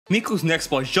Nico's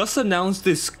Nextbots just announced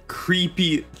this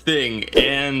creepy thing,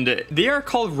 and they are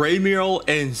called Ramiel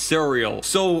and Serial.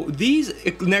 So these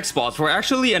Nextbots were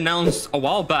actually announced a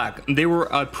while back. They were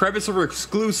a private server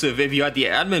exclusive. If you had the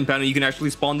admin panel, you can actually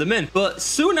spawn them in. But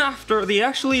soon after, they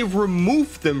actually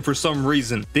removed them for some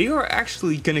reason. They are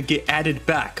actually gonna get added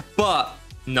back, but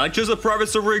not just a private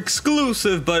server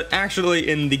exclusive, but actually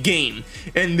in the game.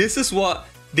 And this is what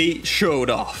they showed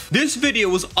off. This video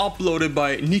was uploaded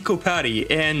by Nico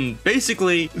and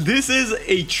basically this is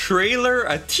a trailer,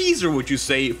 a teaser would you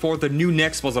say, for the new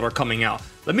Nextbots that are coming out.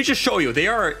 Let me just show you. They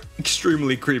are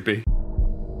extremely creepy.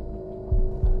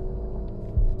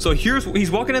 So he's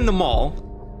walking in the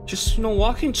mall, just, you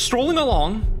know, strolling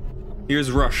along.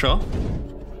 Here's Russia.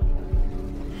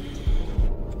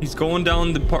 He's going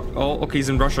down the park. Oh, okay, he's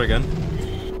in Russia again.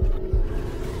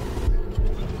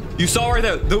 You saw right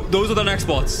there. Those are the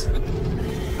Nextbots.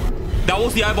 That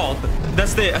was the eyeball.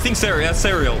 That's I think that's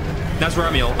Serial. That's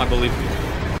Ramiel, I believe.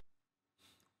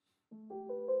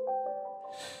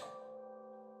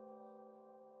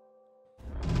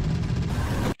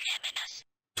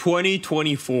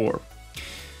 $2024.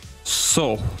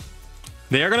 So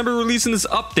they are gonna be releasing this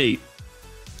update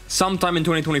sometime in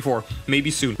 2024,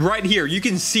 maybe soon. Right here, you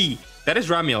can see that is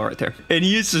Ramiel right there, and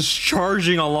he is just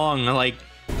charging along like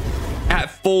at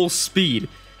full speed.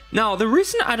 Now, the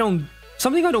reason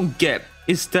something I don't get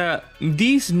is that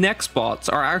these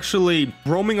Nextbots are actually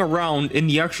roaming around in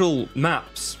the actual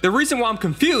maps. The reason why I'm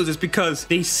confused is because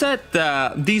they said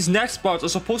that these Nextbots are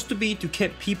supposed to be to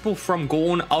keep people from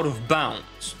going out of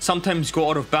bounds. Sometimes go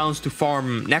out of bounds to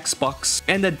farm Nextbots,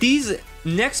 and that these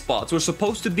Nextbots were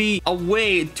supposed to be a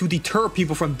way to deter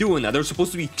people from doing that. They're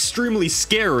supposed to be extremely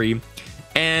scary.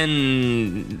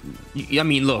 And I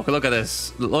mean, look at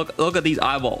this. Look at these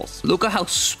eyeballs. Look at how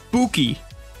spooky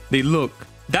they look.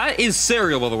 That is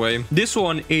Serial, by the way. This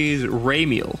one is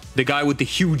Ramiel, the guy with the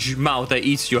huge mouth that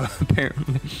eats you,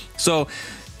 apparently. So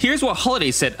here's what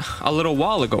Holiday said a little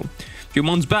while ago, a few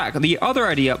months back. The other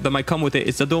idea that might come with it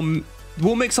is that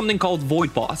we'll make something called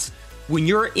void bots. When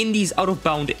you're in these out of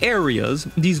bound areas,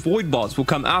 these void bots will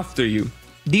come after you.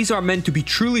 These are meant to be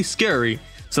truly scary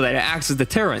so that it acts as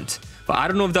deterrent. But I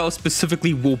don't know if that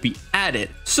specifically will be added.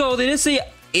 So they did say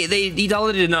they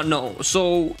did not know.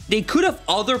 So they could have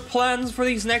other plans for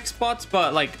these Nextbots,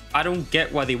 but like I don't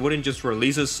get why they wouldn't just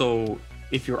release it. So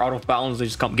if you're out of bounds, they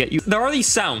just come get you. There are these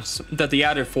sounds that they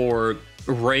added for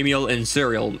Ramiel and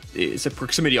Serial. It's a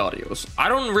proximity audios. I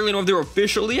don't really know if they're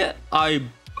official yet. I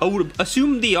would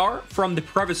assume they are from the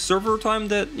private server time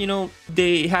that, you know,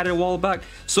 they had it a while back.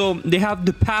 So they have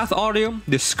the path audio,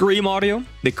 the scream audio,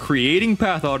 the creating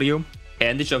path audio,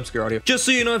 and the jump scare audio. Just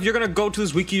so you know, if you're gonna go to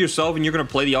this wiki yourself and you're gonna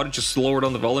play the audio, just lower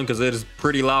down the volume because it is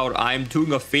pretty loud. I'm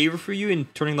doing a favor for you in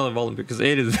turning down the volume because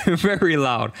it is very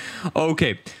loud.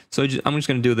 Okay, so I'm just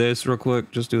gonna do this real quick.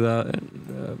 Just do that.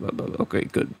 And, okay,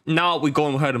 good. Now we go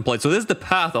ahead and play. So this is the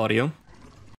path audio.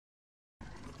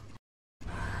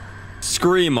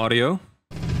 Scream audio.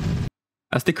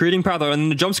 That's the creating path audio,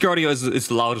 and the jump scare audio is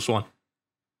the loudest one.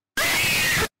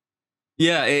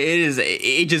 Yeah, it is.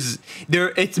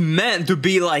 It's meant to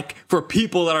be like for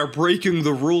people that are breaking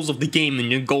the rules of the game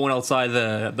and you're going outside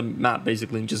the map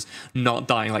basically and just not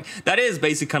dying. Like that is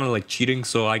basically kind of like cheating.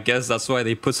 So I guess that's why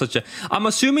they put such a. I'm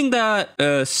assuming that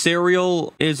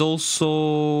Serial is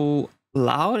also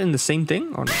loud in the same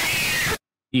thing or not?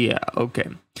 Yeah. Okay.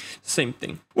 Same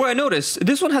thing. Well, I noticed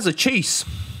this one has a chase.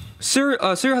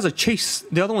 Serial has a chase.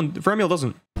 The other one, Ramiel,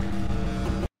 doesn't.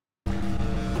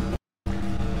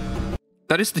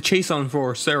 That is the chase on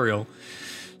for Serial.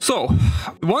 So,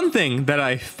 one thing that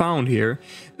I found here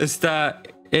is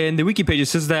that in the wiki page it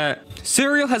says that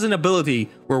Serial has an ability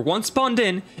where once spawned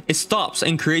in, it stops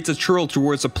and creates a trail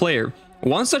towards a player.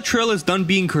 Once that trail is done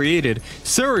being created,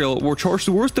 Serial will charge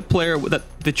towards the player that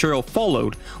the trail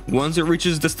followed. Once it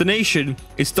reaches destination,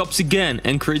 it stops again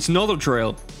and creates another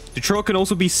trail. The trail can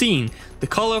also be seen. The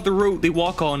color of the route they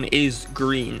walk on is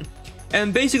green.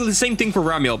 And basically the same thing for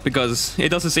Ramiel because it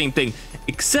does the same thing,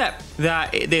 except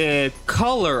that the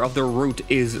color of the route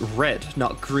is red,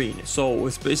 not green. So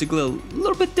it's basically a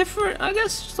little bit different, I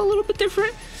guess, just a little bit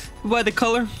different by the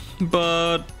color.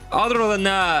 But other than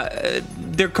that,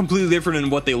 they're completely different in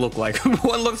what they look like.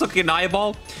 One looks like an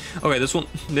eyeball. Okay, this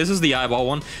is the eyeball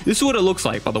one. This is what it looks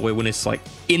like, by the way, when it's like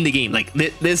in the game. Like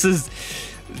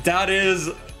that is,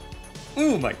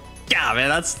 oh my god, man,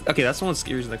 that's the one of the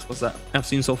scariest Nextbots that I've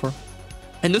seen so far.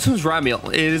 And this one's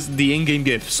Ramiel. It is the in-game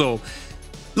GIF. So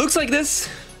looks like this.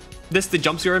 This is the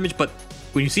jump scare image, but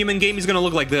when you see him in game, he's gonna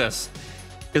look like this.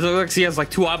 It looks like he has like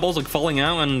two eyeballs like falling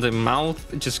out and the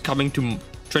mouth just coming to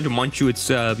trying to munch you. It's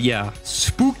yeah,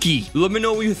 spooky. Let me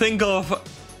know what you think of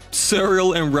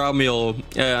cereal and ramen.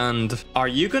 And are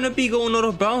you gonna be going out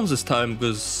of bounds this time?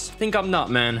 Because I think I'm not,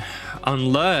 man.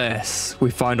 Unless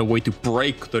we find a way to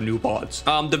break the new bots.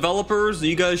 Developers,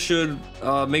 you guys should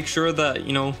make sure that,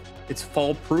 you know, it's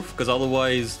fall proof, because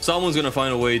otherwise someone's gonna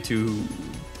find a way to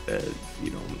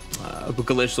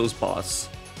glitch those bots.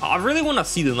 I really want to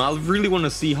see them. I really want to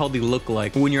see how they look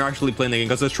like when you're actually playing the game,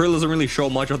 because the trailer doesn't really show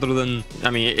much other than, I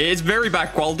mean, it's very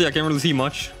bad quality. I can't really see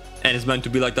much, and it's meant to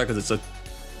be like that because it's a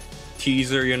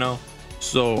teaser, you know.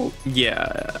 So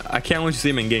yeah, I can't wait to see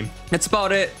him in game. That's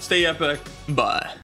about it. Stay epic. Bye.